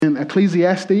In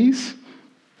Ecclesiastes,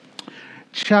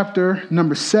 chapter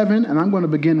number 7, and I'm going to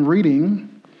begin reading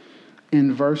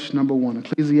in verse number 1.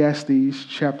 Ecclesiastes,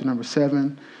 chapter number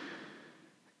 7,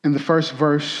 and the first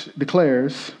verse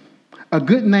declares, "A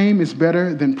good name is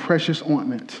better than precious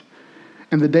ointment,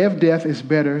 and the day of death is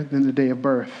better than the day of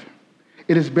birth.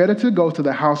 It is better to go to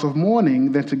the house of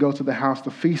mourning than to go to the house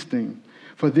of feasting,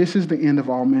 for this is the end of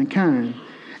all mankind,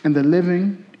 and the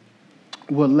living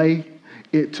will lay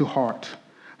it to heart.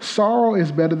 Sorrow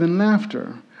is better than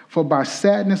laughter, for by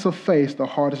sadness of face the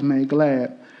heart is made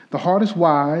glad. The heart of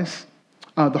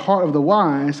the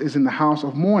wise is in the house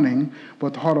of mourning,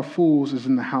 but the heart of fools is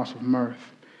in the house of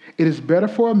mirth. It is better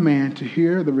for a man to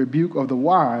hear the rebuke of the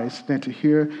wise than to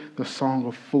hear the song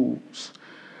of fools.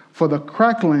 For the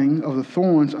crackling of the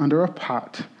thorns under a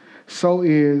pot, so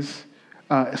is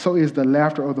the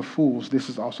laughter of the fools. This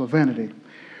is also vanity.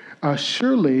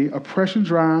 Surely oppression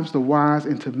drives the wise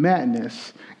into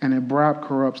madness, and a bribe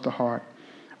corrupts the heart.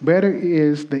 Better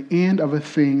is the end of a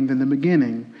thing than the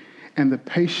beginning, and the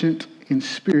patient in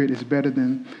spirit is better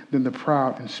than the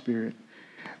proud in spirit.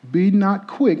 Be not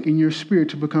quick in your spirit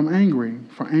to become angry,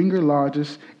 for anger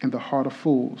lodges in the heart of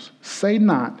fools. Say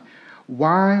not,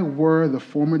 why were the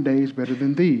former days better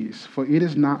than these? For it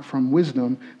is not from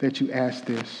wisdom that you ask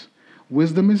this.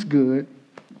 Wisdom is good,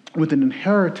 with an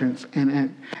inheritance and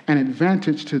an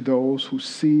advantage to those who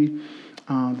see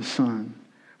the sun.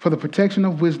 For the protection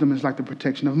of wisdom is like the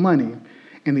protection of money,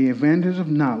 and the advantage of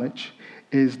knowledge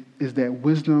is that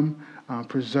wisdom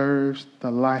preserves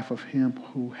the life of him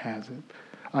who has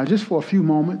it." Just for a few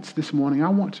moments this morning, I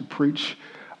want to preach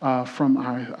from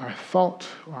our thought,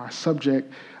 our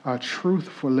subject, truth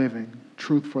for living.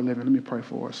 Truth for living. Let me pray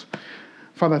for us.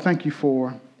 Father, I thank you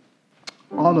for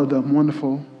all of the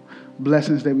wonderful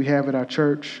blessings that we have at our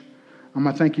church.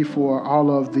 I thank you for all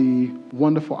of the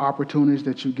wonderful opportunities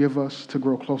that you give us to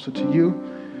grow closer to you.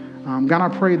 God, I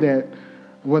pray that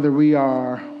whether we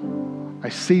are a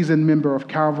seasoned member of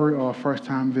Calvary or a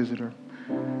first-time visitor,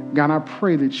 God, I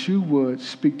pray that you would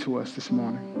speak to us this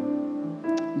morning.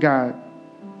 God,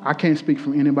 I can't speak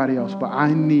from anybody else, but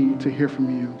I need to hear from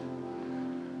you.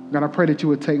 God, I pray that you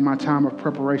would take my time of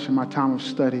preparation, my time of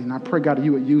study, and I pray, God, that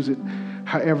you would use it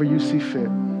however you see fit.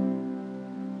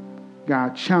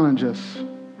 God, challenge us.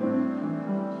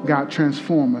 God,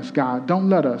 transform us. God, don't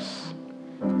let us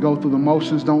go through the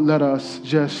motions. Don't let us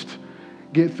just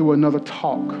get through another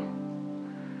talk.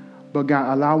 But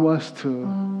God, allow us to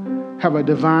have a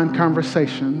divine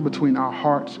conversation between our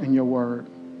hearts and your word.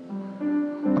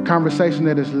 A conversation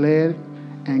that is led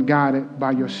and guided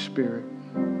by your spirit.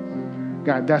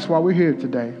 God, that's why we're here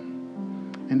today.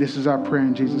 And this is our prayer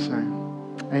in Jesus' name.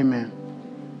 Amen.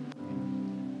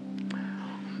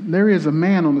 There is a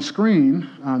man on the screen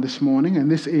this morning, and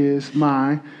this is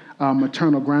my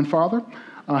maternal grandfather.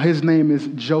 His name is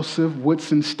Joseph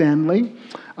Woodson Stanley.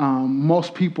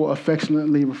 Most people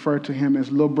affectionately refer to him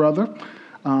as Little Brother.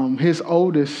 His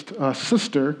oldest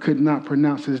sister could not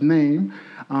pronounce his name,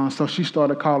 so she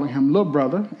started calling him Little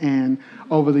Brother, and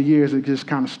over the years it just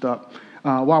kind of stuck.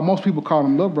 While most people call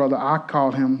him Little Brother, I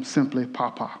called him simply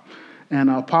Papa. And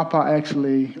Papa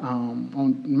actually,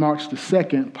 on March the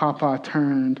 2nd, Papa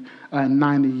turned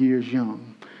 90 years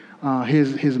young.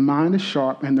 His mind is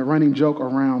sharp, and the running joke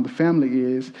around the family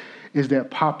is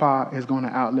that Papa is going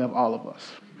to outlive all of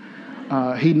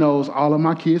us. He knows all of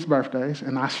my kids' birthdays,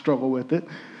 and I struggle with it.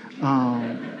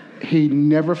 He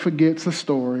never forgets a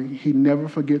story. He never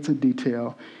forgets a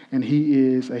detail, and he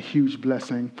is a huge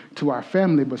blessing to our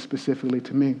family, but specifically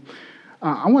to me.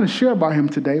 I want to share about him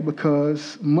today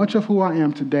because much of who I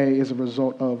am today is a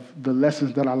result of the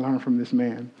lessons that I learned from this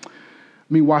man.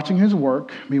 Me watching his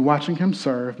work, me watching him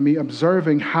serve, me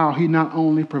observing how he not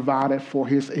only provided for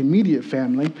his immediate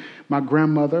family, my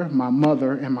grandmother, my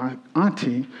mother, and my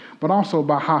auntie, but also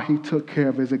by how he took care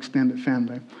of his extended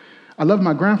family. I love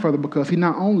my grandfather because he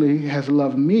not only has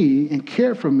loved me and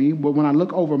cared for me, but when I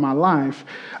look over my life,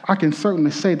 I can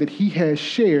certainly say that he has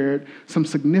shared some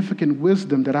significant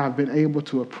wisdom that I've been able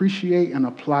to appreciate and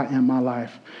apply in my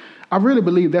life. I really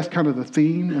believe that's kind of the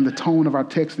theme and the tone of our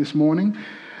text this morning.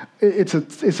 It's a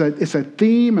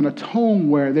theme and a tone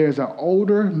where there's an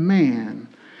older man,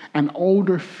 an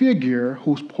older figure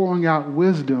who's pouring out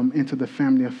wisdom into the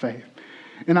family of faith.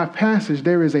 In our passage,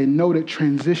 there is a noted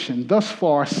transition. Thus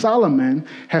far, Solomon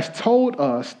has told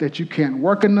us that you can't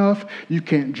work enough, you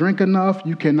can't drink enough,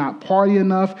 you cannot party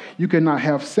enough, you cannot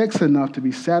have sex enough to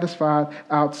be satisfied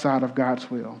outside of God's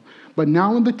will. But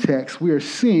now in the text, we are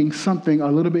seeing something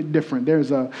a little bit different. There's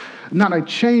not a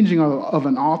changing of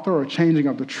an author or changing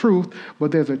of the truth,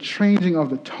 but there's a changing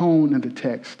of the tone in the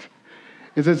text.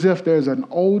 It's as if there's an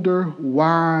older,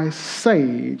 wise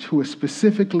sage who is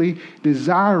specifically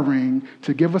desiring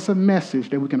to give us a message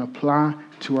that we can apply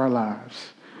to our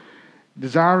lives.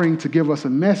 Desiring to give us a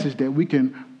message that we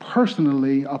can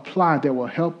personally apply that will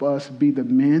help us be the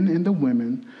men and the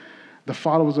women, the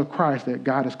followers of Christ that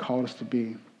God has called us to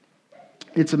be.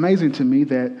 It's amazing to me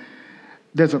that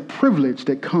there's a privilege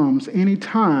that comes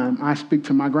anytime I speak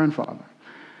to my grandfather.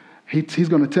 He's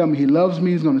going to tell me he loves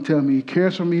me. He's going to tell me he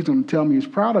cares for me. He's going to tell me he's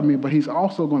proud of me, but he's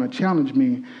also going to challenge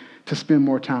me to spend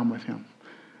more time with him.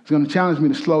 He's going to challenge me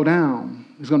to slow down.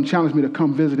 He's going to challenge me to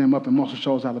come visit him up in Muscle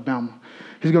Shoals, Alabama.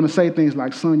 He's going to say things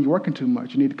like, son, you're working too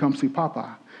much. You need to come see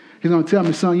Papa. He's going to tell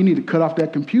me, son, you need to cut off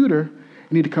that computer.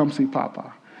 You need to come see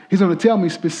Papa. He's going to tell me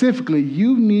specifically,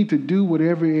 you need to do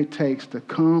whatever it takes to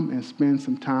come and spend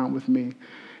some time with me.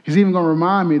 He's even going to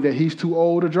remind me that he's too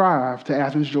old to drive to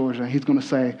Athens, Georgia. He's going to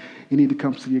say, you need to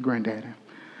come see your granddaddy.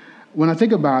 When I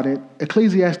think about it,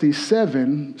 Ecclesiastes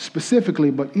 7 specifically,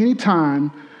 but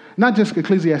anytime, not just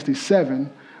Ecclesiastes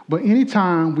 7, but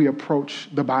anytime we approach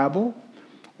the Bible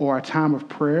or a time of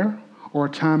prayer or a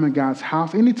time in God's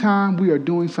house, anytime we are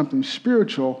doing something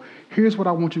spiritual, here's what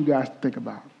I want you guys to think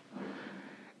about.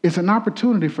 It's an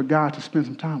opportunity for God to spend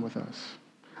some time with us.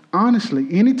 Honestly,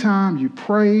 anytime you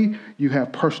pray, you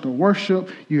have personal worship,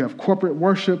 you have corporate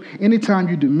worship, anytime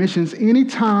you do missions,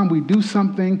 anytime we do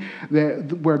something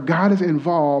where God is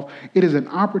involved, it is an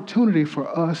opportunity for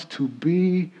us to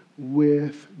be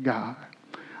with God.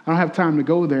 I don't have time to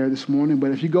go there this morning,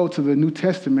 but if you go to the New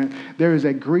Testament, there is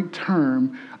a Greek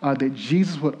term that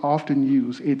Jesus would often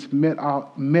use. It's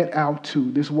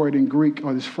metautou. This word in Greek,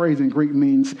 or this phrase in Greek,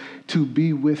 means to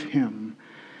be with him.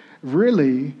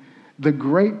 Really, the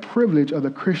great privilege of the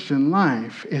Christian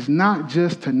life is not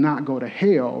just to not go to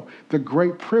hell. The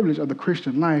great privilege of the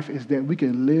Christian life is that we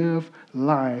can live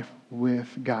life with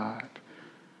God.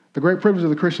 The great privilege of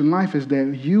the Christian life is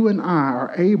that you and I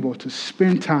are able to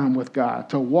spend time with God,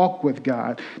 to walk with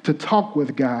God, to talk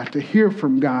with God, to hear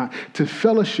from God, to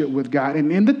fellowship with God.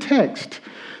 And in the text,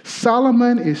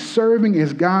 Solomon is serving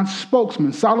as God's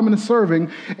spokesman. Solomon is serving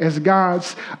as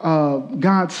God's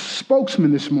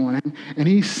spokesman this morning. And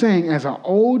he's saying, as an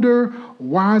older,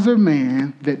 wiser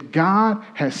man, that God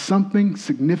has something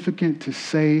significant to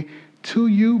say to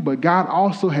you, but God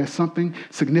also has something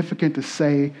significant to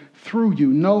say through you.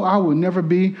 No, I will never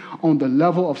be on the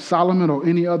level of Solomon or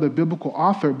any other biblical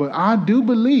author, but I do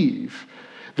believe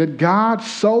that God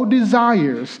so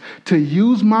desires to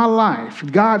use my life.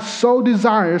 God so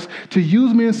desires to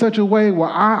use me in such a way where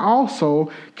I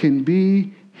also can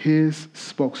be his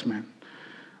spokesman.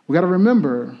 We got to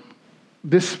remember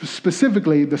this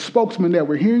specifically, the spokesman that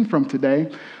we're hearing from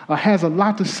today has a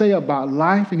lot to say about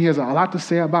life, and he has a lot to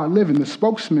say about living. The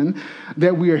spokesman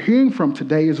that we are hearing from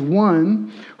today is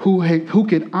one who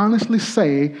can honestly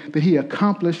say that he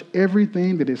accomplished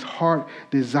everything that his heart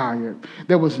desired.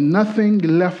 There was nothing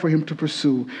left for him to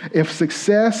pursue. If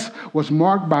success was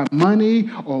marked by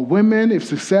money or women, if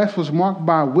success was marked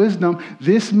by wisdom,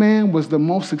 this man was the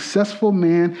most successful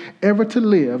man ever to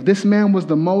live. This man was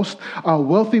the most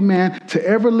wealthy man to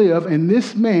ever live, and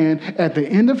this man, at the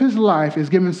end of his life, is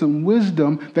given some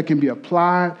wisdom that can be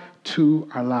applied to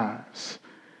our lives.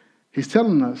 He's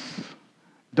telling us,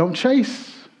 don't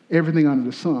chase everything under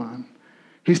the sun.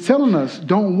 He's telling us,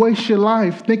 don't waste your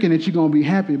life thinking that you're going to be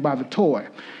happy by the toy.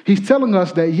 He's telling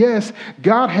us that, yes,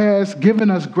 God has given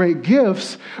us great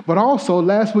gifts, but also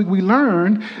last week we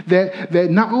learned that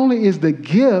not only is the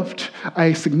gift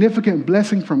a significant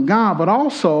blessing from God, but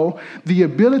also the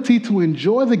ability to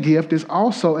enjoy the gift is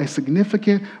also a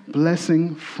significant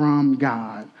blessing from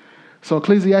God. So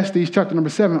Ecclesiastes chapter number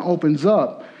 7 opens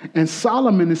up, and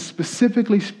Solomon is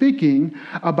specifically speaking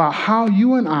about how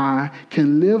you and I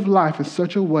can live life in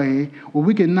such a way where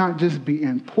we can not just be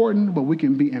important, but we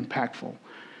can be impactful.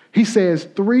 He says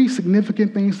 3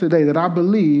 significant things today that I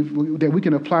believe that we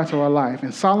can apply to our life.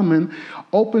 And Solomon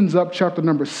opens up chapter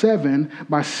number 7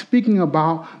 by speaking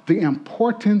about the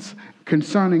importance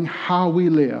concerning how we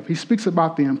live. He speaks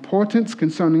about the importance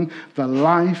concerning the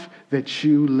life that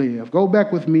you live. Go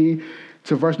back with me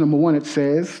to verse number 1. It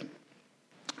says,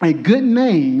 a good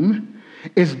name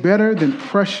is better than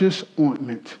precious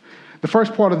ointment. The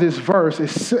first part of this verse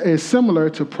is similar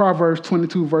to Proverbs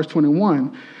 22, verse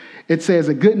 21. It says,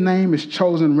 a good name is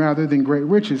chosen rather than great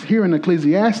riches. Here in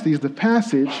Ecclesiastes, the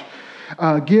passage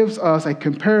gives us a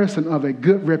comparison of a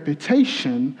good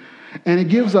reputation, and it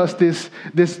gives us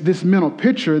this mental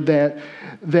picture that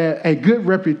a good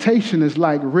reputation is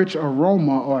like rich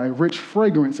aroma or a rich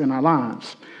fragrance in our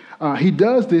lives. He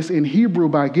does this in Hebrew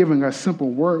by giving us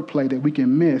simple wordplay that we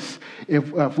can miss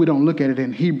if we don't look at it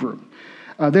in Hebrew.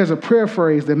 There's a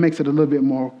paraphrase that makes it a little bit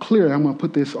more clear. I'm going to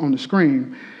put this on the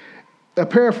screen. A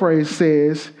paraphrase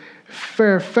says,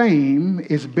 fair fame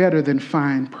is better than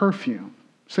fine perfume.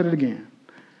 Say it again.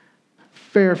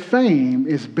 Fair fame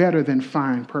is better than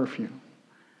fine perfume.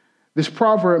 This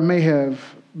proverb may have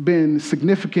been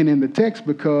significant in the text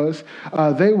because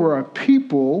they were a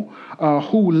people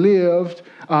who lived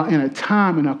in a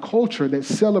time and a culture that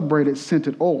celebrated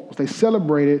scented oils. They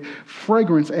celebrated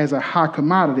fragrance as a high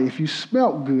commodity. If you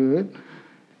smelt good,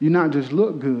 you not just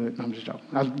look good. No, I'm just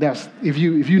joking. That's if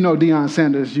you know Deion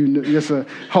Sanders, you know, it's a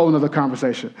whole other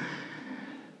conversation.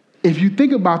 If you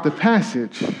think about the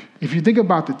passage, if you think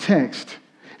about the text,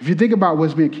 if you think about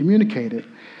what's being communicated,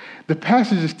 the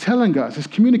passage is telling us, it's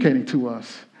communicating to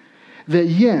us that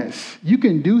yes, you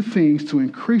can do things to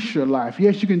increase your life.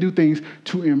 Yes, you can do things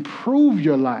to improve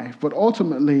your life, but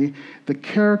ultimately, the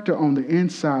character on the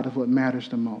inside is what matters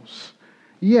the most.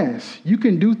 Yes, you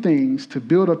can do things to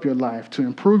build up your life, to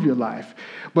improve your life,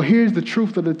 but here's the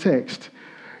truth of the text.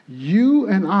 You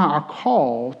and I are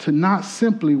called to not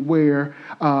simply wear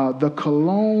the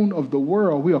cologne of the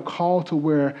world. We are called to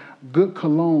wear good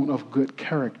cologne of good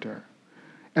character.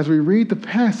 As we read the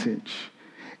passage,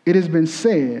 it has been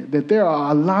said that there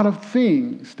are a lot of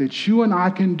things that you and I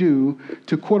can do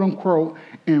to, quote unquote,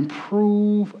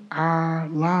 improve our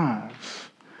lives.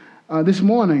 This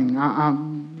morning,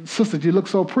 sister, you look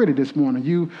so pretty this morning.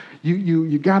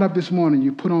 You got up this morning,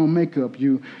 you put on makeup,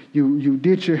 you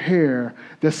did your hair.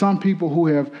 There's some people who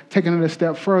have taken it a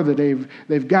step further.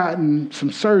 They've gotten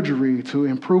some surgery to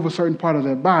improve a certain part of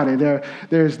their body.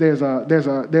 There's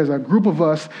a group of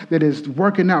us that is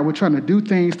working out. We're trying to do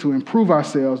things to improve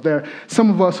ourselves. There are some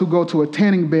of us who go to a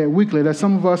tanning bed weekly. There's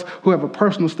some of us who have a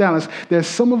personal stylist. There's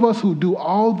some of us who do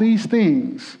all these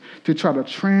things to try to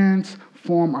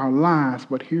transform our lives.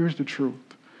 But here's the truth.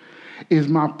 Is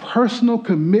my personal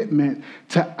commitment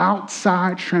to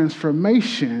outside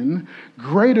transformation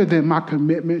greater than my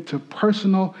commitment to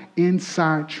personal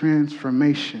inside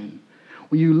transformation?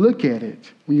 When you look at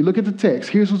it, when you look at the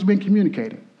text, here's what's been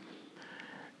communicated.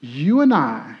 You and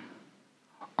I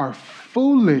are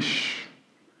foolish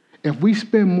if we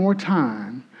spend more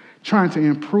time trying to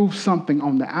improve something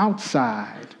on the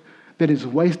outside that is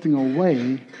wasting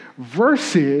away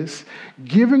versus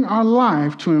giving our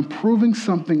life to improving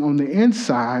something on the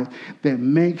inside that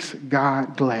makes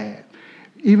God glad.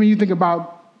 Even you think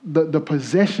about the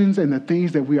possessions and the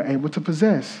things that we are able to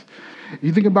possess.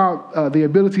 You think about the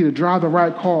ability to drive the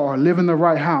right car or live in the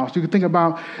right house. You can think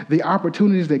about the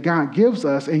opportunities that God gives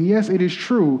us. And yes, it is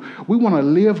true. We want to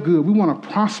live good. We want to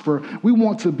prosper. We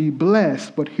want to be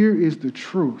blessed. But here is the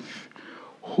truth.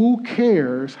 Who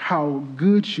cares how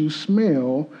good you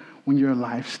smell when your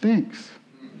life stinks?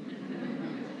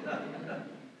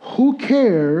 Who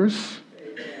cares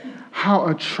how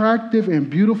attractive and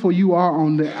beautiful you are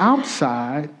on the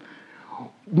outside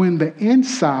when the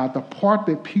inside, the part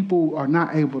that people are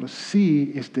not able to see,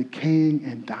 is decaying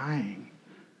and dying?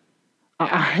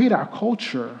 I hate our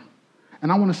culture.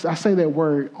 And I say that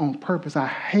word on purpose. I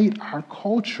hate our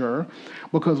culture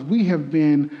because we have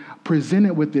been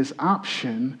presented with this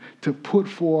option to put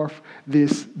forth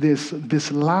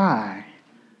this lie.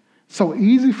 So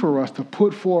easy for us to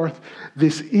put forth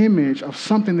this image of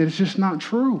something that is just not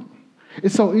true.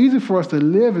 It's so easy for us to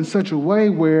live in such a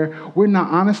way where we're not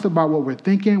honest about what we're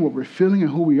thinking, what we're feeling, and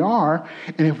who we are.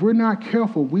 And if we're not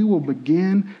careful, we will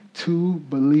begin to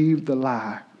believe the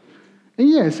lie. And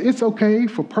yes, it's okay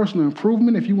for personal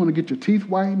improvement. If you want to get your teeth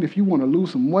whitened, if you want to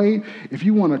lose some weight, if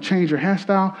you want to change your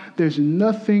hairstyle, there's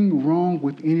nothing wrong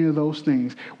with any of those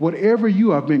things. Whatever you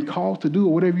have been called to do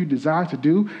or whatever you desire to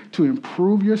do to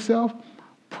improve yourself,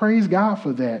 praise God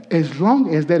for that. As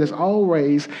long as that is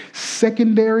always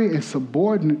secondary and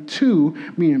subordinate to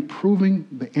me improving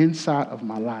the inside of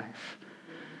my life.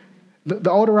 The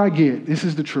older I get, this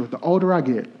is the truth, the older I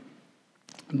get,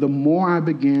 the more I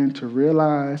begin to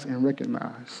realize and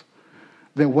recognize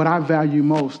that what I value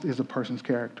most is a person's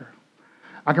character.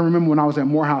 I can remember when I was at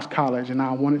Morehouse College and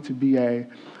I wanted to be an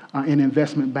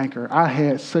investment banker. I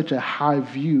had such a high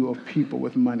view of people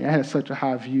with money. I had such a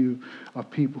high view of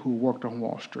people who worked on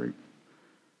Wall Street.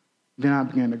 Then I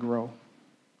began to grow.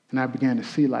 And I began to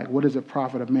see, what is the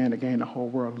profit of man to gain the whole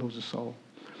world and lose his soul?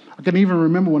 I can even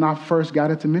remember when I first got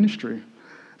into ministry.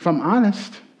 If I'm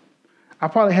honest, I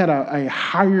probably had a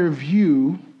higher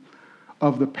view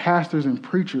of the pastors and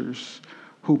preachers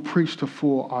who preach to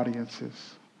full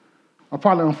audiences. I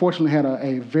probably, unfortunately, had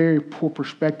a very poor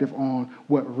perspective on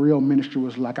what real ministry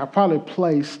was like. I probably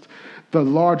placed the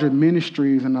larger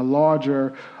ministries and the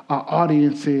larger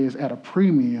audiences at a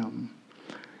premium.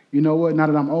 You know what? Now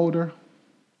that I'm older,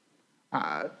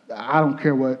 I don't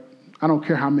care what I don't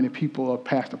care how many people a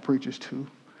pastor preaches to.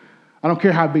 I don't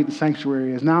care how big the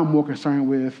sanctuary is. Now I'm more concerned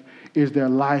with, is their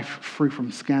life free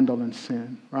from scandal and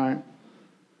sin, right?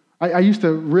 I used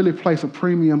to really place a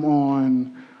premium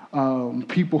on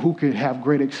people who could have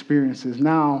great experiences.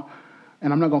 Now,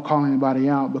 and I'm not going to call anybody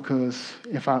out because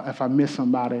if I miss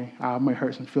somebody, I may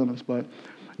hurt some feelings. But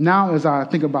now as I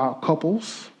think about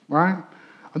couples, right,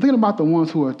 I'm thinking about the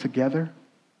ones who are together.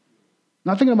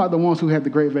 Not thinking about the ones who have the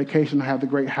great vacation or have the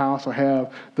great house or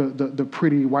have the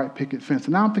pretty white picket fence.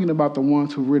 And now I'm thinking about the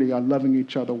ones who really are loving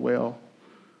each other well,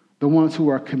 the ones who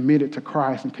are committed to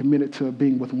Christ and committed to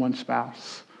being with one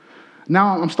spouse.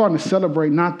 Now I'm starting to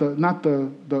celebrate not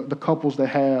the couples that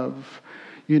have,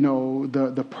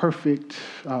 the perfect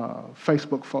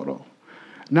Facebook photo.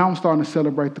 Now I'm starting to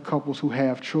celebrate the couples who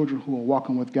have children who are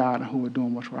walking with God and who are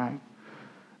doing what's right.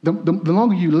 The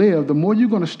longer you live, the more you're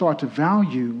going to start to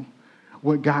value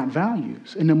what God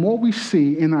values. And the more we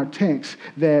see in our text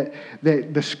that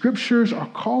the scriptures are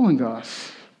calling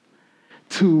us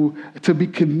to be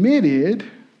committed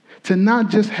to not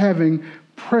just having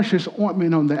precious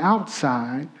ointment on the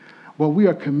outside, but we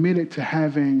are committed to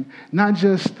having not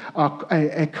just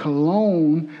a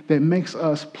cologne that makes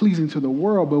us pleasing to the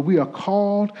world, but we are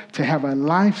called to have a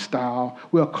lifestyle.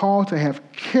 We are called to have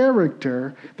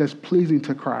character that's pleasing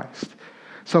to Christ.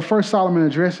 So first, Solomon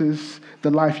addresses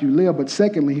the life you live, but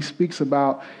secondly, he speaks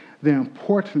about the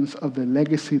importance of the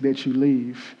legacy that you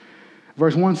leave.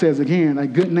 Verse 1 says again, a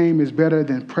good name is better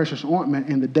than precious ointment,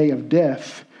 and the day of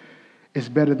death is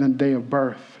better than the day of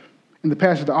birth. In the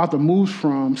passage, the author moves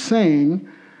from saying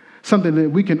something that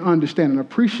we can understand and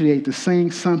appreciate to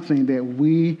saying something that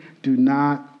we do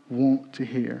not want to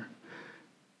hear.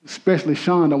 Especially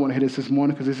Sean don't want to hear this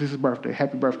morning because this is his birthday.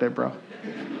 Happy birthday, bro.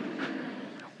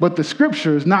 But the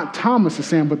scriptures, not Thomas is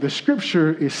saying, but the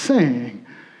scripture is saying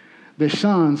that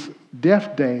Sean's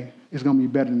death day is going to be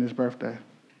better than his birthday.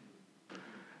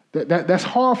 That's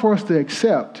hard for us to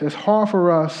accept. It's hard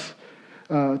for us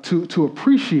to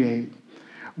appreciate.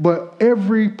 But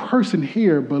every person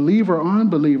here, believer or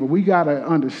unbeliever, we got to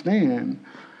understand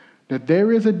that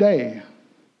there is a day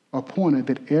appointed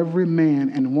that every man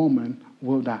and woman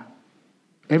will die.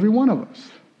 Every one of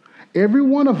us. Every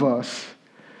one of us.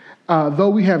 Though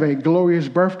we have a glorious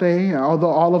birthday, although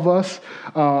all of us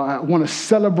want to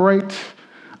celebrate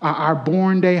our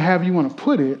born day, however you want to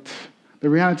put it, the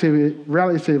reality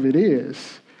of it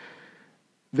is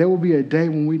there will be a day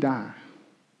when we die.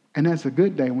 And that's a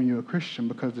good day when you're a Christian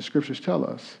because the scriptures tell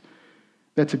us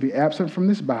that to be absent from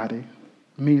this body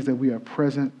means that we are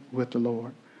present with the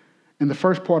Lord. In the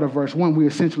first part of verse 1, we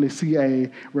essentially see a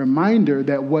reminder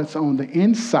that what's on the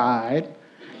inside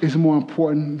is more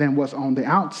important than what's on the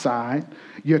outside.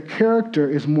 Your character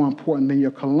is more important than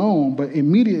your cologne. But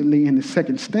immediately in the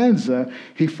second stanza,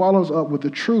 he follows up with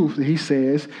the truth that he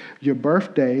says, your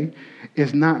birthday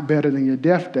is not better than your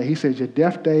death day. He says your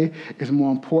death day is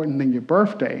more important than your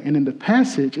birthday. And in the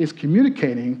passage, it's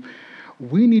communicating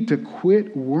we need to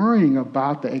quit worrying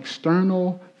about the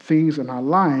external things in our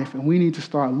life, and we need to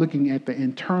start looking at the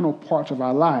internal parts of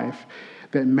our life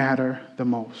that matter the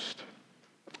most.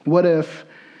 What if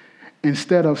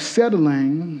instead of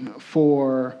settling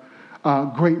for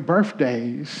great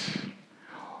birthdays,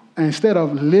 instead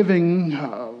of living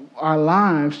our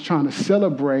lives trying to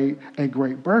celebrate a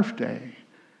great birthday,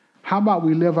 how about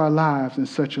we live our lives in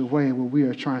such a way where we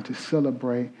are trying to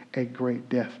celebrate a great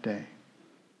death day?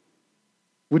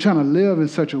 We're trying to live in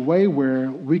such a way where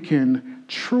we can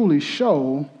truly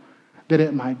show that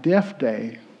at my death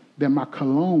day, that my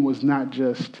cologne was not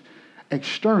just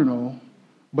external,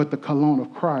 but the cologne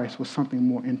of Christ was something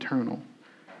more internal.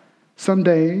 Some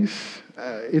days,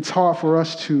 it's hard for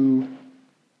us to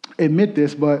admit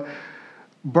this, but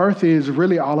birth is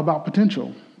really all about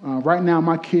potential. Right now,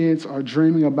 my kids are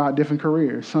dreaming about different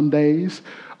careers. Some days,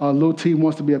 little T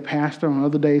wants to be a pastor. On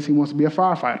other days, he wants to be a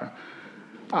firefighter.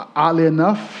 Oddly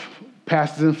enough,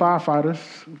 pastors and firefighters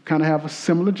kind of have a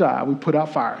similar job. We put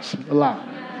out fires a lot.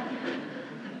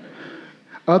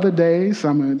 Other days,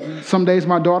 some days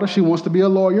my daughter, she wants to be a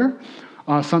lawyer.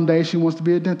 Some days she wants to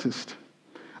be a dentist.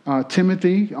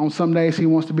 Timothy, on some days he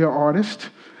wants to be an artist.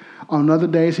 On other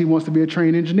days he wants to be a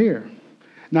trained engineer.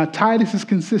 Now Titus is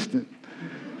consistent.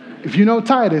 If you know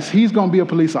Titus, he's going to be a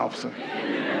police officer.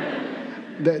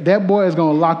 That boy is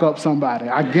going to lock up somebody.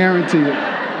 I guarantee it,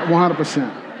 100%.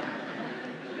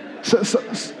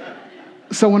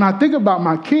 So when I think about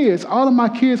my kids, all of my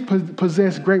kids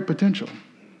possess great potential.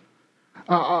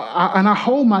 And I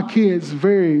hold my kids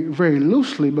very, very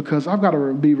loosely because I've got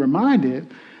to be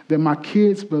reminded that my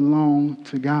kids belong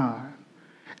to God.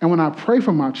 And when I pray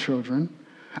for my children,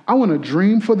 I want to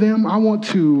dream for them. I want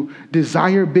to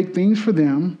desire big things for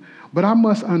them. But I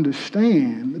must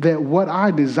understand that what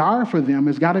I desire for them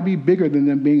has got to be bigger than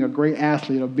them being a great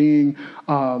athlete or being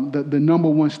the number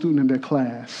one student in their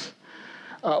class.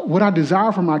 What I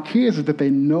desire for my kids is that they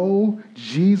know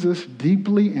Jesus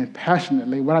deeply and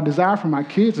passionately. What I desire for my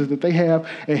kids is that they have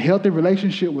a healthy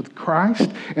relationship with Christ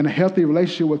and a healthy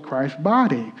relationship with Christ's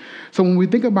body. So when we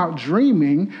think about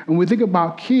dreaming and we think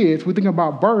about kids, we think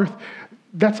about birth,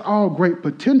 that's all great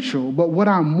potential. But what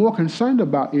I'm more concerned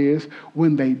about is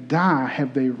when they die,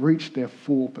 have they reached their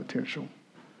full potential?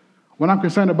 What I'm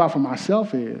concerned about for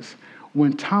myself is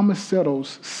when Thomas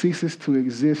Settles ceases to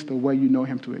exist the way you know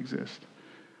him to exist.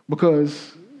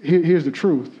 Because here's the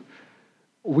truth.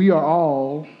 We are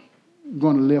all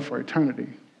going to live for eternity.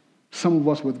 Some of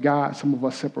us with God, some of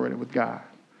us separated with God.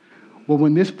 But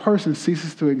when this person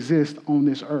ceases to exist on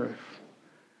this earth,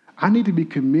 I need to be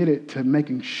committed to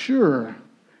making sure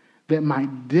that my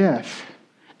death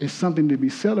is something to be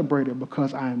celebrated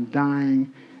because I am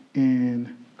dying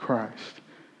in Christ.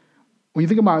 When you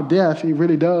think about death, it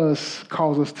really does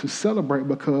cause us to celebrate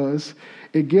because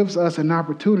it gives us an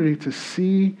opportunity to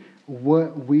see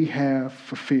what we have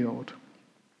fulfilled.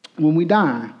 When we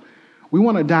die, we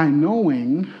want to die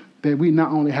knowing that we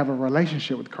not only have a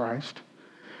relationship with Christ,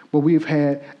 but we've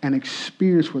had an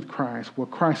experience with Christ, where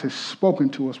Christ has spoken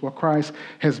to us, where Christ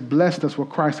has blessed us, where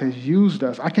Christ has used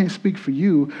us. I can't speak for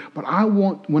you, but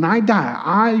when I die,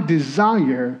 I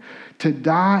desire to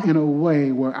die in a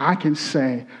way where I can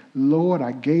say, Lord,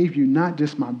 I gave you not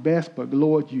just my best, but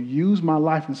Lord, you used my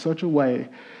life in such a way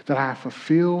that I have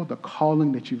fulfilled the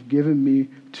calling that you've given me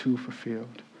to fulfill.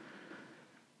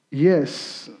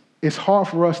 Yes, it's hard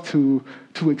for us to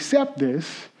accept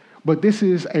this, but this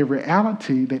is a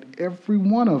reality that every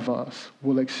one of us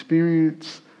will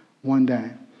experience one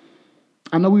day.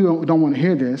 I know we don't want to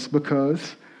hear this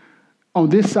because on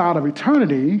this side of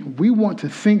eternity, we want to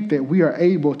think that we are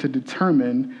able to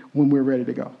determine when we're ready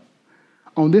to go.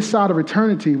 On this side of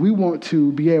eternity, we want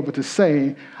to be able to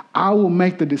say, I will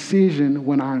make the decision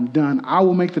when I'm done. I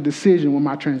will make the decision when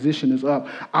my transition is up.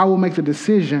 I will make the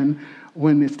decision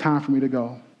when it's time for me to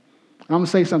go. I'm going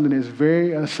to say something that's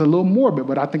it's a little morbid,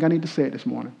 but I think I need to say it this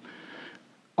morning.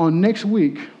 On next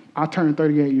week, I turn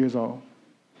 38 years old.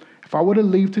 If I were to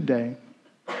leave today,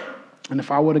 and if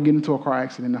I were to get into a car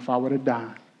accident, if I were to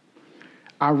die,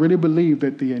 I really believe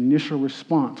that the initial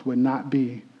response would not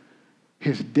be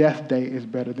his death day is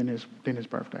better than his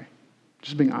birthday.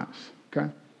 Just being honest,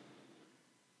 okay?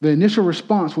 The initial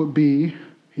response would be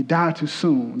he died too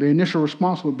soon. The initial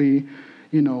response would be,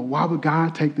 why would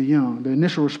God take the young? The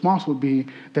initial response would be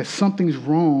that something's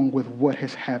wrong with what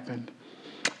has happened.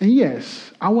 And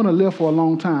yes, I want to live for a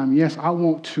long time. Yes, I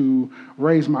want to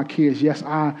raise my kids. Yes,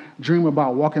 I dream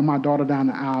about walking my daughter down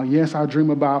the aisle. Yes, I dream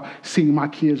about seeing my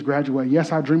kids graduate.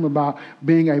 Yes, I dream about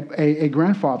being a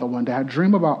grandfather one day. I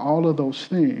dream about all of those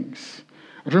things.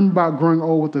 I dream about growing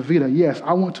old with the Vita. Yes,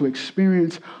 I want to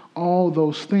experience all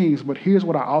those things. But here's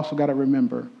what I also got to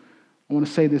remember. I want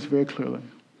to say this very clearly.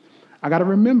 I got to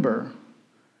remember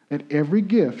that every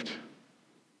gift,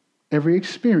 every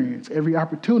experience, every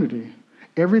opportunity,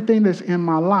 everything that's in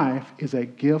my life is a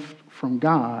gift from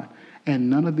God, and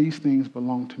none of these things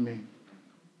belong to me.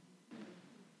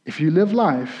 If you live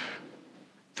life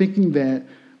thinking that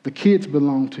the kids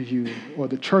belong to you, or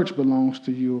the church belongs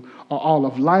to you, or all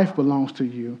of life belongs to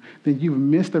you, then you've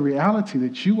missed the reality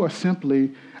that you are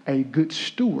simply a good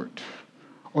steward,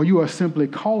 or you are simply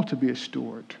called to be a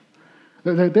steward.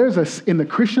 In the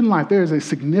Christian life, there is a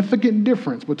significant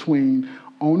difference between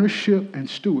ownership and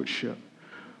stewardship.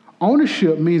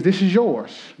 Ownership means this is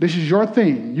yours. This is your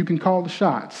thing. You can call the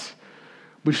shots.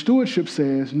 But stewardship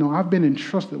says, no, I've been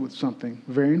entrusted with something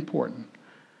very important.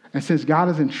 And since God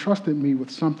has entrusted me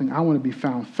with something, I want to be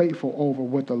found faithful over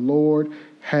what the Lord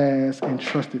has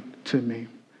entrusted to me.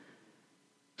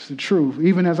 It's the truth.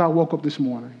 Even as I woke up this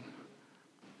morning,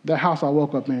 that house I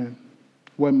woke up in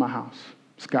wasn't my house.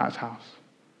 It's God's house.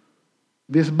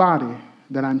 This body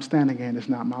that I'm standing in is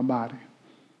not my body.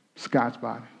 It's God's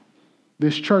body.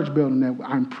 This church building that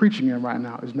I'm preaching in right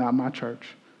now is not my church.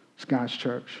 It's God's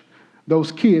church.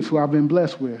 Those kids who I've been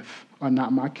blessed with are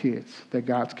not my kids. They're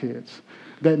God's kids.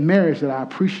 That marriage that I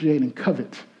appreciate and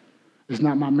covet is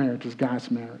not my marriage. It's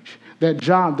God's marriage. That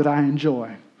job that I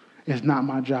enjoy is not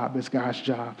my job. It's God's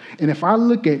job. And if I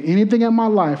look at anything in my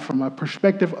life from a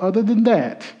perspective other than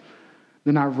that,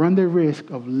 then I run the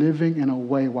risk of living in a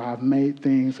way where I've made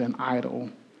things an idol,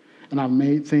 and I've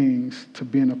made things to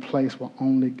be in a place where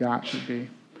only God should be.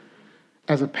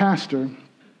 As a pastor,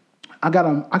 I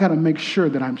gotta make sure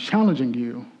that I'm challenging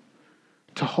you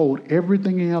to hold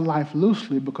everything in your life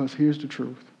loosely, because here's the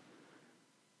truth.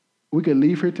 We could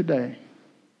leave here today,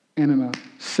 and in a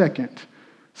second,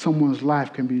 someone's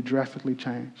life can be drastically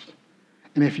changed.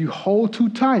 And if you hold too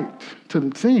tight to the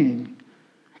thing,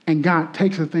 and God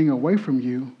takes the thing away from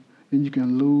you, then you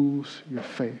can lose your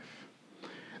faith.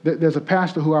 There's a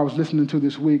pastor who I was listening to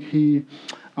this week. He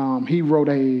wrote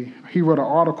an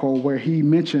article where he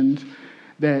mentioned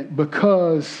that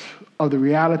because of the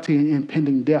reality and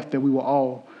impending death that we will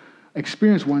all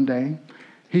experience one day,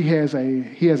 he has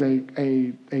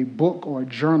a book or a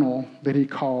journal that he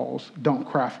calls "Don't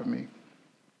Cry for Me."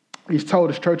 He's told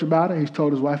his church about it. He's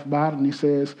told his wife about it, and he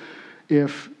says,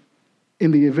 if in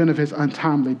the event of his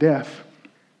untimely death,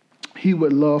 he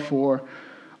would love for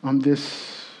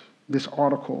this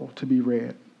article to be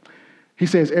read. He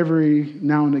says every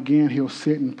now and again he'll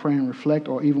sit and pray and reflect,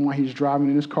 or even while he's driving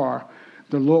in his car,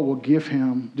 the Lord will give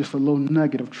him just a little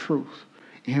nugget of truth,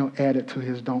 and he'll add it to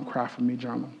his "Don't Cry for Me"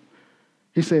 journal.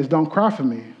 He says, "Don't cry for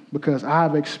me, because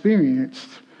I've experienced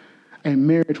a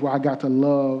marriage where I got to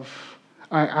love.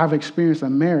 I've experienced a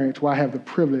marriage where I have the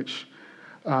privilege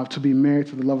to be married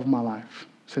to the love of my life."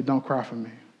 He said, "Don't cry for me."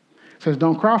 He says,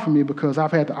 "Don't cry for me, because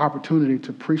I've had the opportunity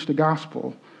to preach the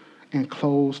gospel in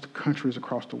closed countries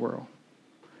across the world."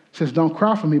 He says, "Don't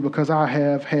cry for me, because I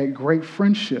have had great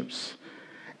friendships,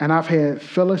 and I've had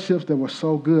fellowships that were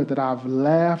so good that I've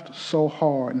laughed so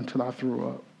hard until I threw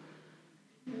up."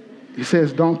 He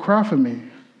says, "Don't cry for me."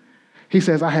 He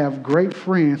says, "I have great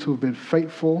friends who have been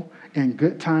faithful in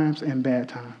good times and bad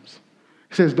times."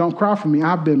 He says, "Don't cry for me.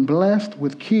 I've been blessed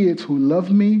with kids who love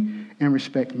me and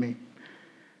respect me." He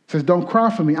says, "Don't cry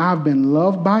for me. I've been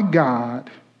loved by God,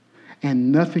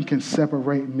 and nothing can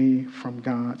separate me from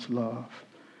God's love."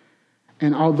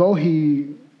 And although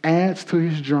he adds to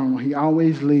his journal, he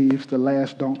always leaves the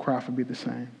last "don't cry for me" the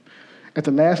same. At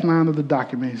the last line of the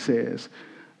document, he says,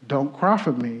 "Don't cry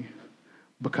for me,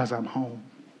 because I'm home."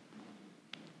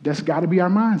 That's got to be our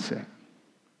mindset.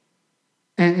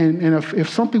 And if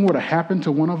something were to happen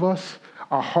to one of us,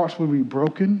 our hearts would be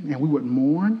broken and we would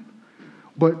mourn.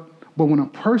 But when a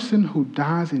person who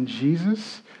dies in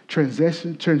Jesus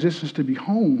transitions to be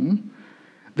home,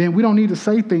 then we don't need to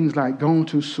say things like "gone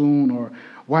too soon" or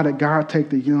 "why did God take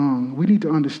the young?" We need to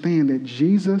understand that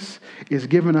Jesus is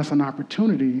giving us an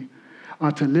opportunity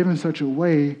to live in such a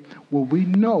way where we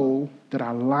know that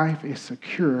our life is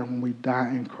secure when we die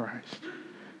in Christ.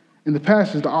 In the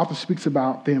passage, the author speaks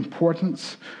about the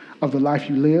importance of the life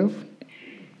you live.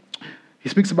 He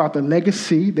speaks about the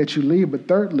legacy that you leave, but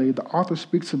thirdly, the author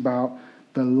speaks about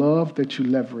the love that you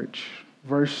leverage.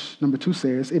 Verse number 2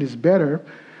 says, "It is better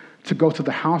to go to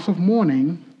the house of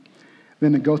mourning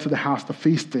than to go to the house of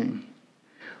feasting.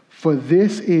 For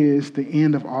this is the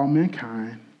end of all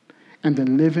mankind, and the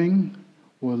living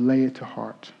will lay it to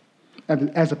heart."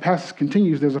 As the passage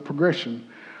continues, there's a progression.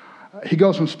 He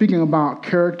goes from speaking about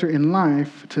character in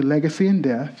life to legacy in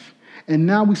death, and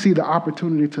now we see the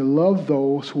opportunity to love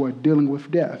those who are dealing with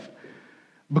death,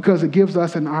 because it gives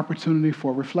us an opportunity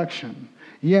for reflection.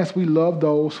 Yes, we love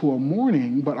those who are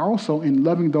mourning, but also in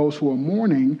loving those who are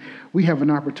mourning, we have an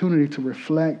opportunity to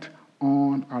reflect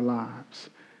on our lives.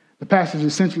 The passage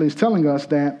essentially is telling us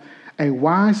that a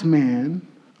wise man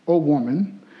or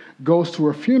woman goes to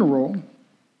a funeral,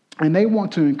 and they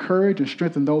want to encourage and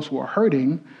strengthen those who are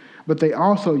hurting, but they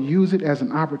also use it as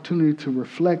an opportunity to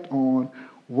reflect on,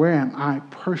 where am I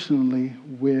personally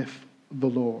with the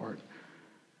Lord?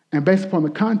 And based upon the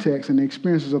context and the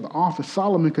experiences of the author,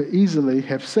 Solomon could easily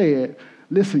have said,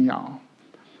 "Listen, y'all,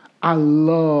 I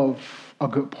love a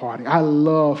good party. I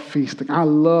love feasting. I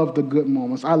love the good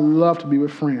moments. I love to be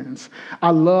with friends.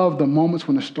 I love the moments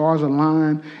when the stars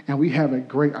align and we have a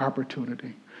great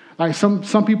opportunity." Like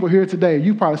some people here today,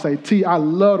 you probably say, "T, I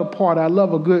love to party. I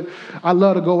love to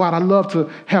go out. I love to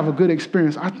have a good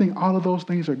experience." I think all of those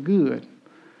things are good.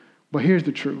 But here's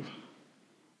the truth.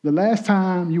 The last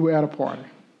time you were at a party,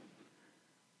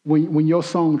 when your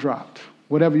song dropped,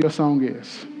 whatever your song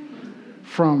is,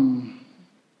 from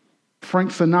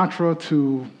Frank Sinatra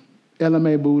to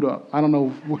LMA Boo'd Up, I don't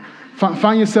know,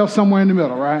 find yourself somewhere in the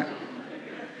middle, right?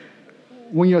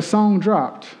 When your song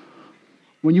dropped,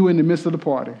 when you were in the midst of the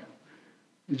party,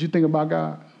 did you think about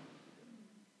God?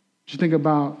 Did you think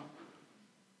about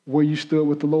where you stood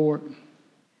with the Lord?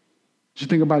 Did you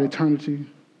think about eternity?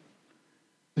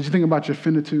 Did you think about your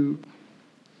finitude?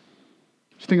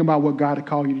 Did you think about what God had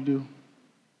called you to do?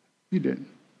 You didn't.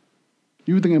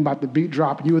 You were thinking about the beat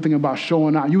drop. You were thinking about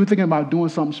showing out. You were thinking about doing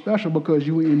something special because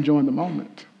you were enjoying the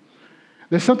moment.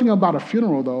 There's something about a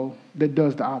funeral, though, that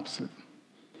does the opposite.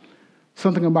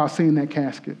 Something about seeing that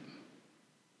casket.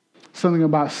 Something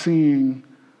about seeing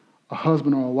a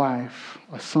husband or a wife,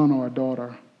 a son or a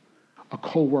daughter, a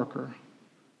co-worker,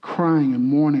 crying and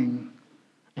mourning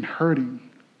and hurting,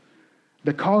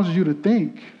 that causes you to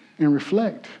think and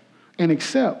reflect and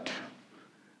accept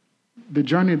the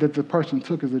journey that the person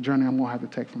took is the journey I'm going to have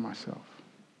to take for myself.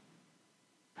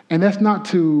 And that's not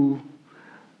to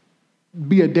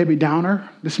be a Debbie Downer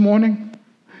this morning.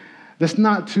 That's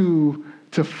not to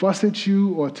fuss at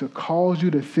you or to cause you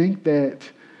to think that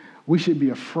we should be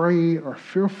afraid or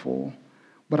fearful.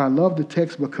 But I love the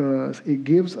text because it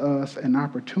gives us an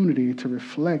opportunity to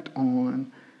reflect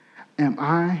on, am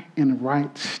I in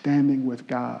right standing with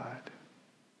God?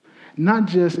 Not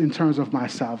just in terms of my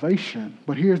salvation,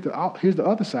 but here's the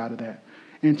other side of that,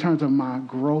 in terms of my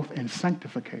growth and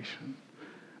sanctification.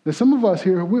 That some of us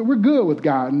here, we're good with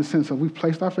God in the sense of we've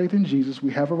placed our faith in Jesus.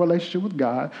 We have a relationship with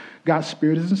God. God's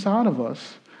Spirit is inside of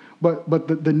us. But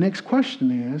the next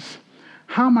question is,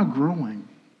 how am I growing?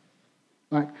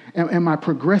 Like, am I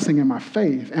progressing in my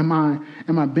faith? Am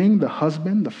I being the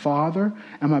husband, the father?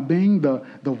 Am I being the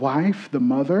wife, the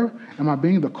mother? Am I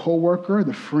being the coworker,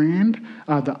 the friend,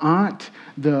 the aunt,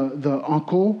 the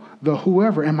uncle, the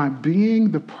whoever? Am I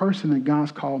being the person that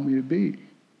God's called me to be?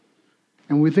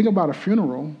 And when we think about a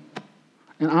funeral,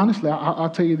 and honestly, I'll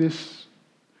tell you this,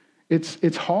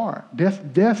 it's hard.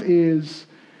 Death is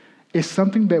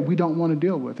something that we don't want to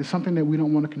deal with. It's something that we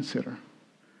don't want to consider.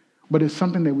 But it's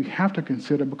something that we have to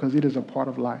consider because it is a part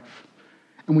of life.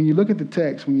 And when you look at the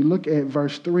text, when you look at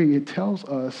verse 3, it tells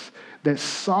us that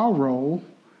sorrow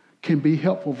can be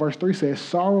helpful. Verse 3 says,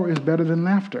 sorrow is better than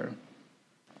laughter.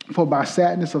 For by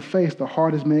sadness of face, the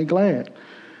heart is made glad.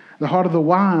 The heart of the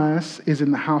wise is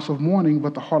in the house of mourning,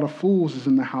 but the heart of fools is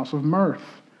in the house of mirth.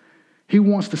 He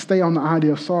wants to stay on the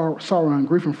idea of sorrow and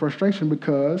grief and frustration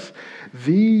because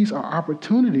these are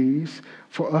opportunities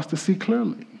for us to see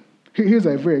clearly. Here's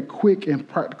a very quick and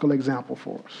practical example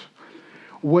for us.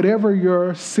 Whatever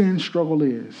your sin struggle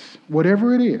is,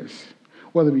 whatever it is,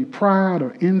 whether it be pride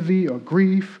or envy or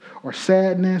grief or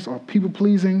sadness or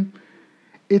people-pleasing,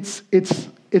 it's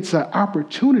an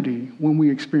opportunity when we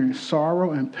experience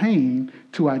sorrow and pain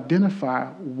to identify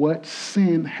what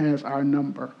sin has our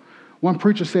number. One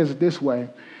preacher says it this way: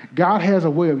 God has a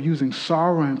way of using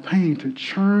sorrow and pain to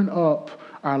churn up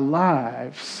our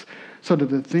lives so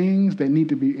that the things that need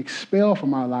to be expelled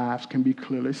from our lives can be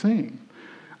clearly seen.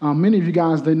 Many of you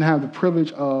guys didn't have the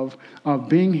privilege of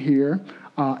being here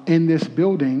in this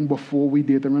building before we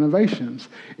did the renovations.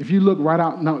 If you look right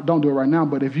out, no, don't do it right now,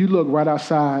 but if you look right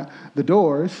outside the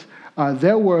doors,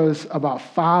 there was about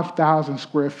 5,000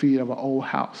 square feet of an old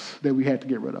house that we had to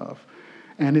get rid of.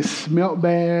 And it smelled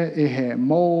bad, it had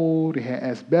mold, it had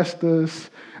asbestos.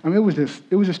 I mean,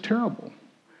 it was just terrible.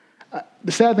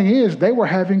 The sad thing is they were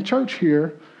having church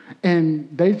here and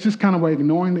they just kind of were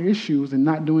ignoring the issues and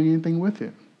not doing anything with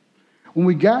it. When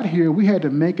we got here, we had to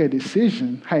make a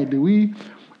decision. Hey, do we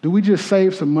just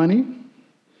save some money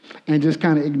and just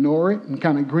kind of ignore it and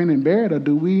kind of grin and bear it, or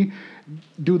do we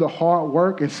do the hard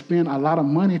work and spend a lot of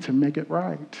money to make it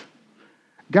right?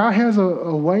 God has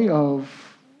a way of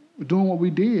doing what we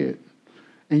did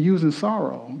and using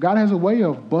sorrow. God has a way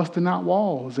of busting out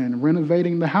walls and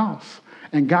renovating the house.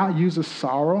 And God uses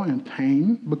sorrow and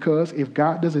pain because if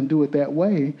God doesn't do it that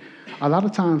way, a lot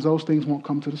of times those things won't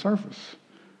come to the surface.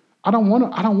 I don't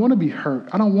want to be hurt.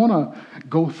 I don't want to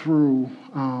go through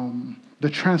the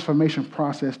transformation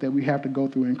process that we have to go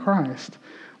through in Christ.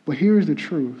 But here's the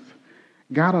truth.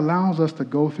 God allows us to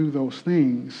go through those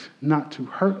things not to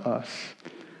hurt us,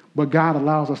 but God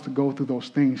allows us to go through those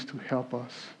things to help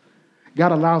us.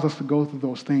 God allows us to go through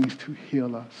those things to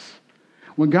heal us.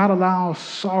 When God allows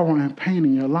sorrow and pain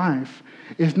in your life,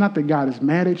 it's not that God is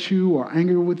mad at you or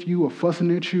angry with you or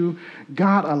fussing at you.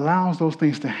 God allows those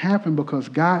things to happen because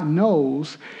God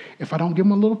knows if I don't give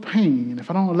them a little pain,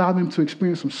 if I don't allow them to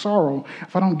experience some sorrow,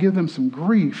 if I don't give them some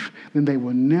grief, then they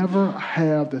will never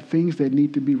have the things that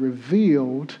need to be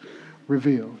revealed.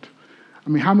 I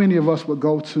mean, how many of us would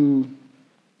go to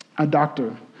a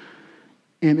doctor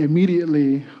and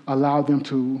immediately allow them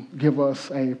to give us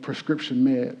a prescription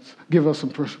meds, give us some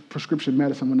prescription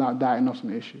medicine without diagnosing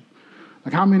the issue?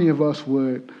 Like, how many of us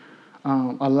would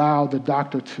allow the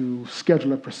doctor to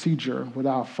schedule a procedure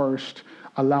without first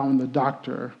allowing the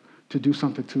doctor to do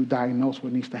something to diagnose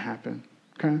what needs to happen?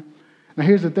 Okay? Now,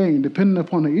 here's the thing. Depending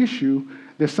upon the issue,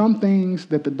 there's some things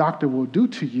that the doctor will do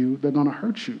to you that are going to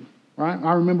hurt you, right?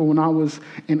 I remember when I was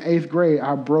in 8th grade,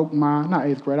 I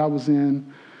was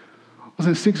in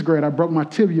 6th grade, I broke my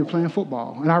tibia playing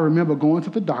football. And I remember going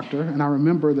to the doctor, and I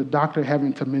remember the doctor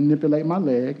having to manipulate my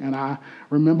leg, and I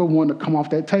remember wanting to come off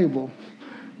that table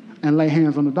and lay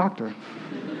hands on the doctor.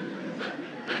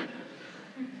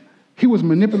 He was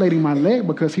manipulating my leg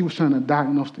because he was trying to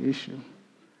diagnose the issue.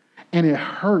 And it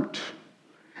hurt,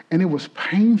 and it was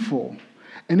painful,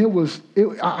 and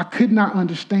I could not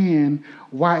understand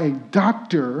why a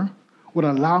doctor would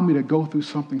allow me to go through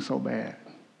something so bad.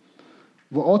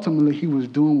 But ultimately, he was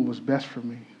doing what was best for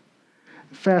me.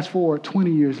 Fast forward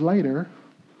 20 years later,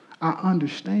 I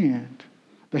understand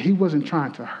that he wasn't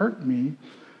trying to hurt me.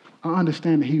 I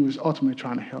understand that he was ultimately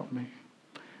trying to help me.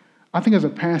 I think as a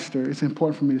pastor, it's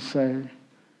important for me to say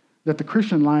that the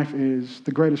Christian life is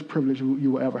the greatest privilege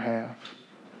you will ever have.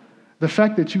 The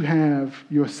fact that you have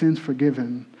your sins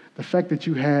forgiven, the fact that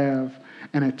you have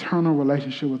an eternal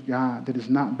relationship with God that is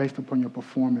not based upon your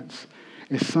performance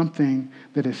is something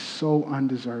that is so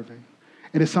undeserving.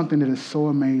 It is something that is so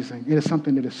amazing. It is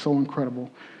something that is so incredible.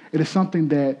 It is something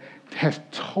that has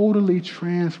totally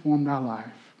transformed our life.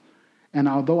 And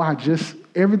although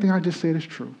everything I just said is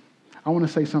true, I want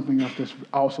to say something else that's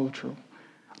also true.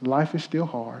 Life is still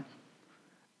hard.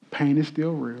 Pain is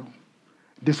still real.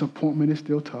 Disappointment is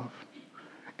still tough.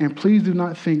 And please do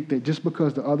not think that just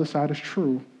because the other side is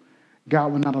true,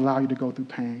 God will not allow you to go through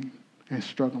pain and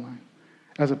struggling.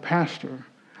 As a pastor,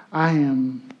 I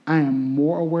am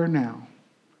more aware now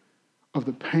of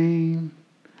the pain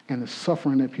and the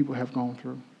suffering that people have gone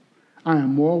through. I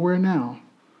am more aware now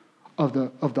of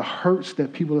the hurts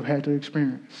that people have had to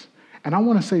experience. And I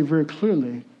want to say very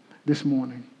clearly this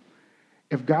morning,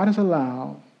 if God has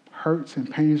allowed hurts and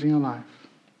pains in your life,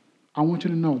 I want you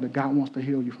to know that God wants to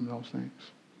heal you from those things.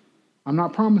 I'm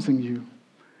not promising you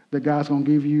that God's going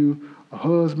to give you a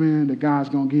husband, that God's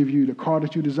going to give you the car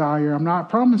that you desire. I'm not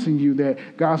promising you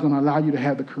that God's going to allow you to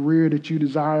have the career that you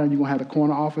desire and you're going to have the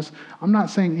corner office. I'm not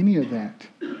saying any of that.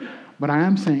 But I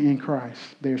am saying in Christ,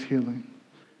 there's healing.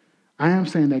 I am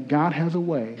saying that God has a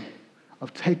way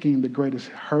of taking the greatest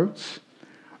hurts,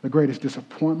 the greatest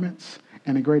disappointments,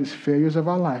 and the greatest failures of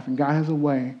our life, and God has a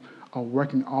way of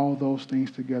working all those things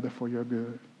together for your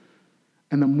good.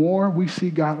 And the more we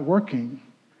see God working,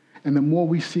 and the more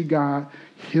we see God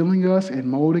healing us and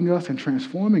molding us and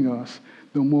transforming us,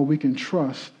 the more we can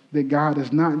trust that God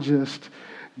is not just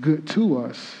good to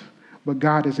us, but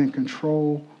God is in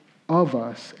control of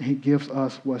us, and he gives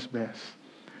us what's best.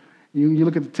 You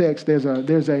look at the text, there's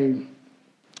a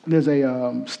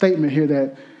statement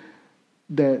here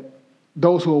that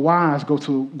those who are wise go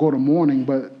to mourning,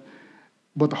 but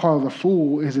the heart of the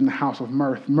fool is in the house of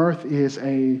mirth. Mirth is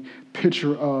a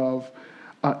picture of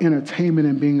entertainment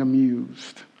and being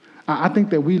amused. I think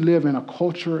that we live in a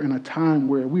culture and a time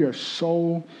where we are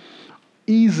so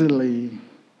easily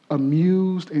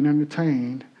amused and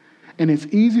entertained, and it's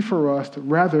easy for us to,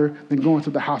 rather than going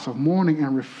to the house of mourning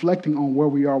and reflecting on where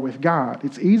we are with God,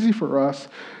 it's easy for us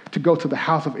to go to the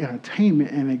house of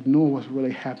entertainment and ignore what's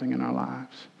really happening in our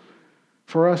lives.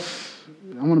 For us,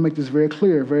 I want to make this very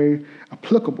clear, very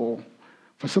applicable.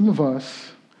 For some of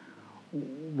us,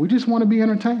 we just want to be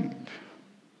entertained,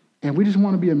 and we just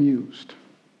want to be amused.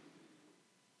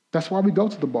 That's why we go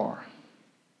to the bar.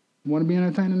 We want to be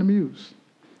entertained and amused.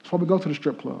 That's why we go to the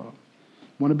strip club.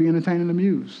 We want to be entertained and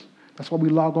amused. That's why we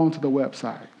log on to the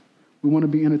website. We want to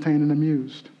be entertained and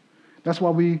amused. That's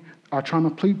why we are trying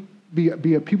to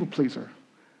be a people pleaser,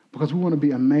 because we want to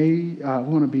be amazed, we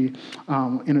want to be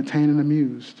entertained and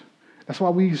amused. That's why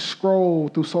we scroll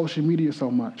through social media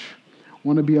so much. We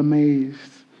want to be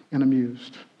amazed and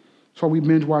amused. That's why we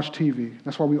binge watch TV.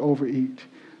 That's why we overeat.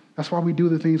 That's why we do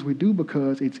the things we do,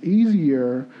 because it's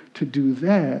easier to do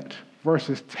that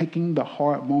versus taking the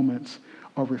hard moments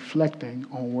of reflecting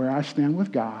on where I stand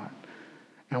with God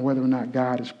and whether or not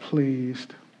God is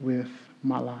pleased with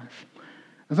my life.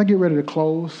 As I get ready to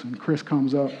close and Chris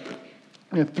comes up,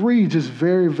 I have three just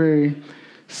very, very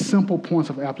simple points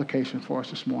of application for us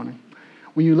this morning.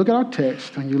 When you look at our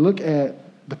text and you look at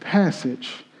the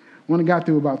passage, we only got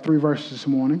through about 3 verses this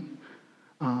morning.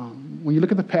 When you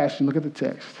look at the passage and look at the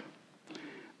text,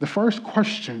 the first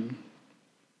question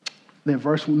that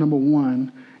verse number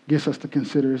 1 gets us to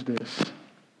consider is this: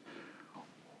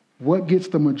 what gets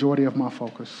the majority of my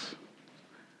focus?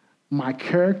 My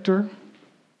character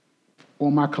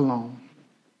or my cologne?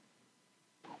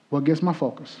 What gets my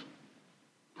focus?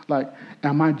 Like,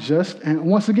 am I just, and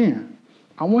once again,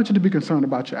 I want you to be concerned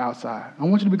about your outside. I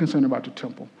want you to be concerned about your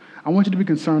temple. I want you to be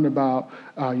concerned about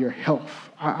your health.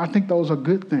 I think those are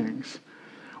good things.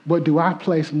 But do I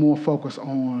place more focus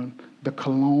on the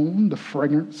cologne, the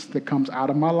fragrance that comes out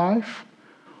of my life?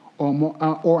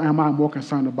 Or am I more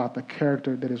concerned about the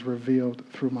character that is revealed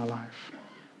through my life?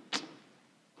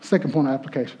 Second point of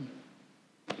application.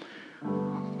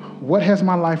 What has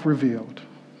my life revealed?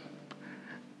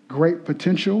 Great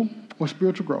potential or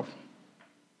spiritual growth?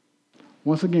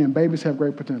 Once again, babies have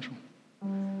great potential.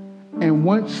 And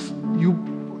once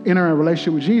you enter a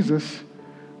relationship with Jesus,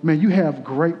 man, you have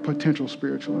great potential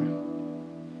spiritually.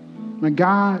 Man,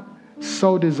 God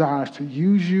so desires to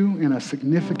use you in a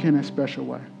significant and special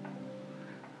way.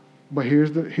 But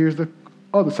here's the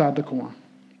other side of the coin.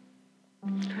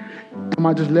 Am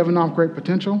I just living off great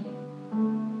potential?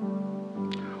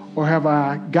 Or have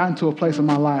I gotten to a place in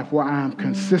my life where I am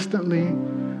consistently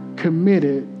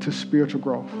committed to spiritual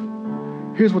growth?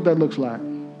 Here's what that looks like.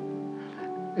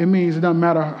 It means it doesn't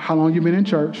matter how long you've been in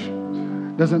church.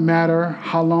 Doesn't matter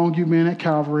how long you've been at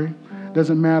Calvary.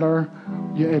 Doesn't matter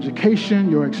your education,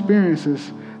 your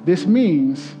experiences. This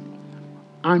means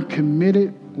I'm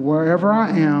committed wherever I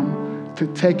am to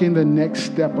taking the next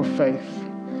step of faith.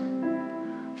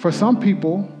 For some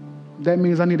people, that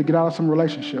means I need to get out of some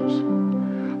relationships.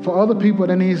 For other people,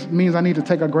 that means I need to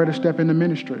take a greater step in the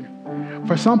ministry.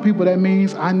 For some people, that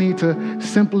means I need to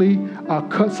simply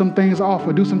cut some things off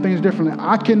or do some things differently.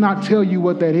 I cannot tell you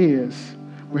what that is,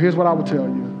 but here's what I will tell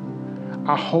you.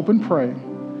 I hope and pray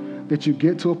that you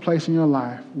get to a place in your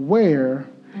life where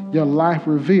your life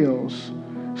reveals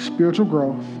spiritual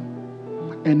growth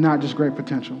and not just great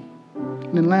potential.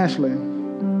 And then lastly,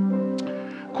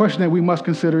 the question that we must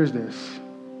consider is this.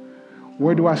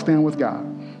 Where do I stand with God?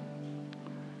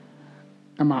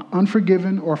 Am I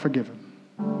unforgiven or forgiven?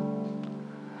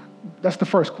 That's the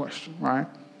first question, right?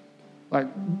 Like,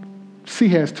 C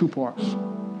has two parts.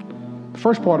 The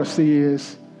first part of C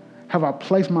is, have I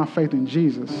placed my faith in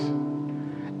Jesus?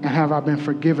 And have I been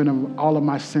forgiven of all of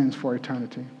my sins for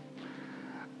eternity?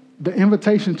 The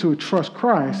invitation to trust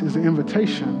Christ is an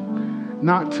invitation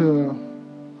not to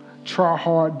try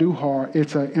hard, do hard.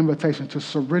 It's an invitation to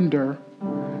surrender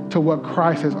to what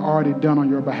Christ has already done on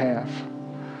your behalf.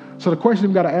 So the question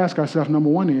we've got to ask ourselves, number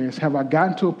one is, have I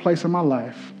gotten to a place in my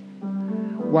life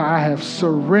where I have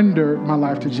surrendered my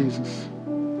life to Jesus?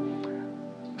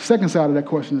 Second side of that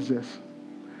question is this.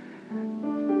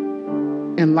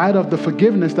 In light of the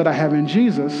forgiveness that I have in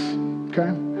Jesus,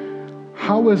 okay,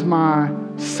 how is my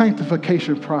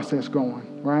sanctification process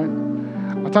going, right?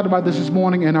 I talked about this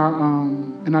morning in our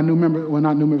new member, well,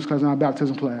 not new members class, in our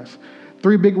baptism class.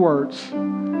 3 big words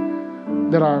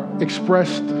that are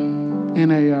expressed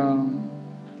in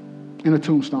a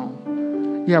tombstone.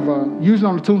 You have usually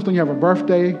on the tombstone, you have a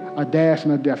birthday, a dash,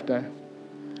 and a death day.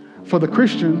 For the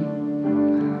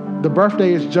Christian, the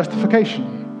birthday is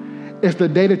justification. It's the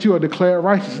day that you are declared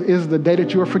righteous. It's the day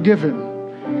that you are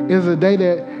forgiven. It's the day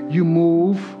that you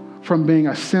move from being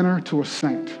a sinner to a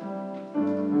saint.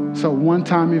 It's a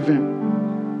one-time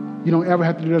event. You don't ever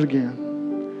have to do that again.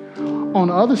 On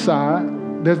the other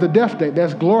side, there's the death day.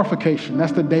 That's glorification.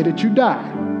 That's the day that you die.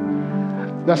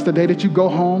 That's the day that you go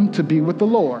home to be with the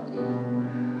Lord.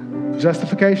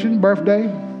 Justification, birthday,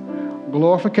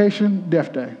 glorification,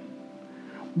 death day.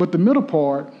 But the middle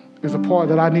part is the part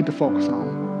that I need to focus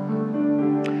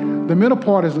on. The middle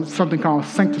part is something called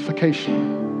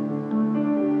sanctification,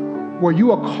 where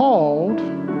you are called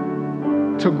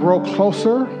to grow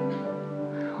closer.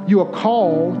 You are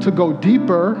called to go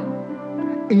deeper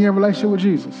in your relationship with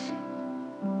Jesus.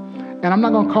 And I'm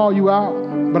not going to call you out,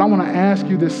 but I want to ask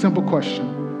you this simple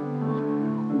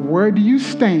question. Where do you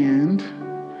stand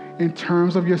in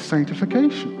terms of your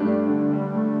sanctification?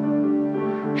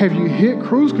 Have you hit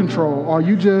cruise control? Are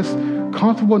you just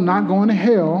comfortable not going to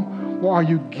hell? Or are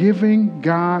you giving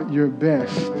God your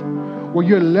best? Where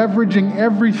you're leveraging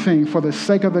everything for the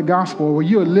sake of the gospel? Where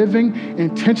you're living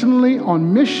intentionally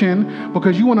on mission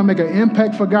because you want to make an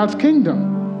impact for God's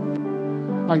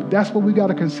kingdom? Like, that's what we got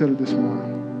to consider this morning.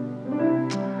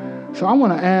 So I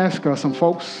want to ask some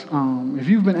folks, if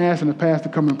you've been asked in the past to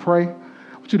come and pray, I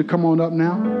want you to come on up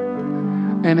now.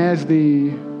 And as the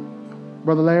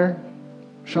Brother Larry,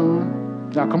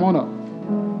 Sean, y'all come on up.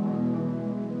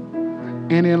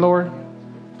 Annie and Lori,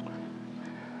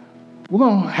 we're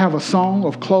going to have a song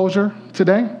of closure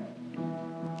today.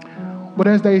 But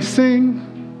as they sing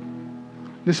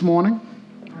this morning,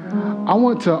 I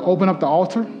want to open up the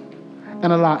altar and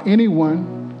allow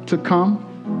anyone to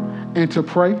come and to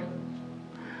pray.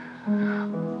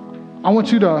 I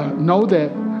want you to know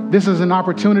that this is an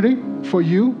opportunity for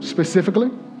you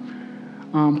specifically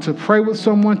to pray with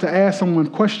someone, to ask someone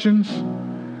questions.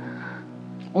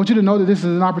 I want you to know that this is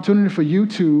an opportunity for you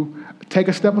to take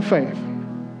a step of faith.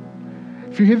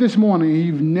 If you're here this morning and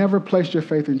you've never placed your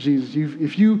faith in Jesus,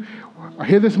 if you are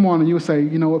here this morning, you would say,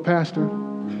 you know what, Pastor?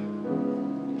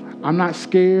 I'm not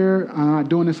scared. I'm not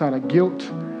doing this out of guilt.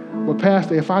 But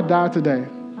Pastor, if I die today,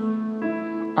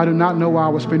 I do not know where I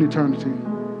will spend eternity.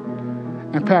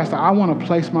 And Pastor, I want to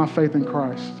place my faith in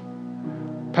Christ.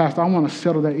 Pastor, I want to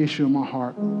settle that issue in my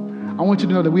heart. I want you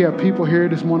to know that we have people here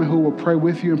this morning who will pray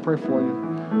with you and pray for you.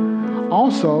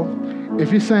 Also,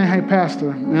 if you're saying, hey,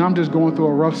 Pastor, man, I'm just going through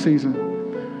a rough season.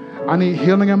 I need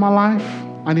healing in my life.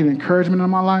 I need encouragement in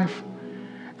my life.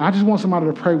 And I just want somebody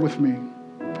to pray with me.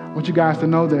 I want you guys to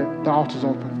know that the altar's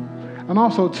open. And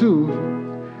also, too,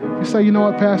 you say, you know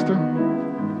what, Pastor?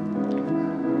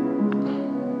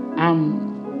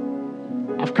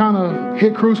 I've kind of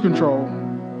hit cruise control.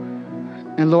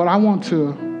 And Lord, I want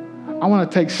to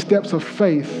take steps of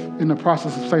faith in the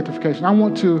process of sanctification. I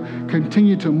want to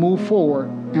continue to move forward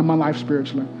in my life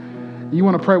spiritually. You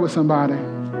want to pray with somebody?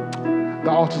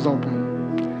 The altar's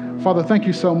open. Father, thank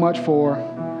you so much for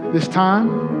this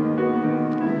time.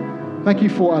 Thank you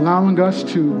for allowing us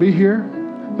to be here.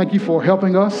 Thank you for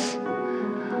helping us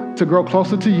to grow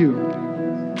closer to you.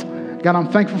 God, I'm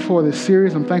thankful for this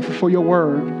series. I'm thankful for your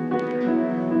word.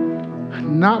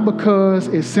 Not because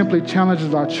it simply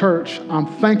challenges our church. I'm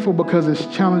thankful because it's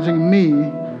challenging me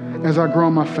as I grow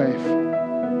in my faith.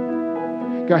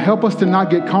 God, help us to not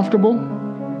get comfortable.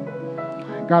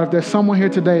 God, if there's someone here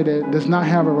today that does not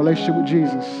have a relationship with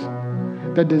Jesus,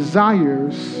 that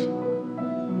desires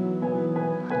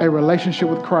a relationship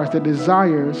with Christ, that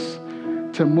desires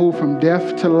to move from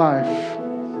death to life,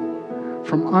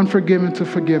 from unforgiven to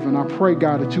forgiven, I pray,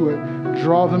 God, that you would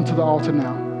draw them to the altar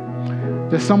now.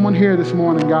 There's someone here this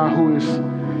morning, God, who is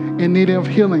in need of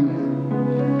healing.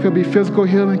 Could be physical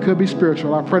healing, could be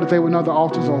spiritual. I pray that they would know the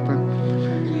altar's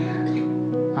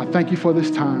open. I thank you for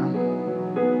this time.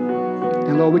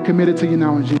 And Lord, we commit it to you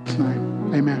now in Jesus' name.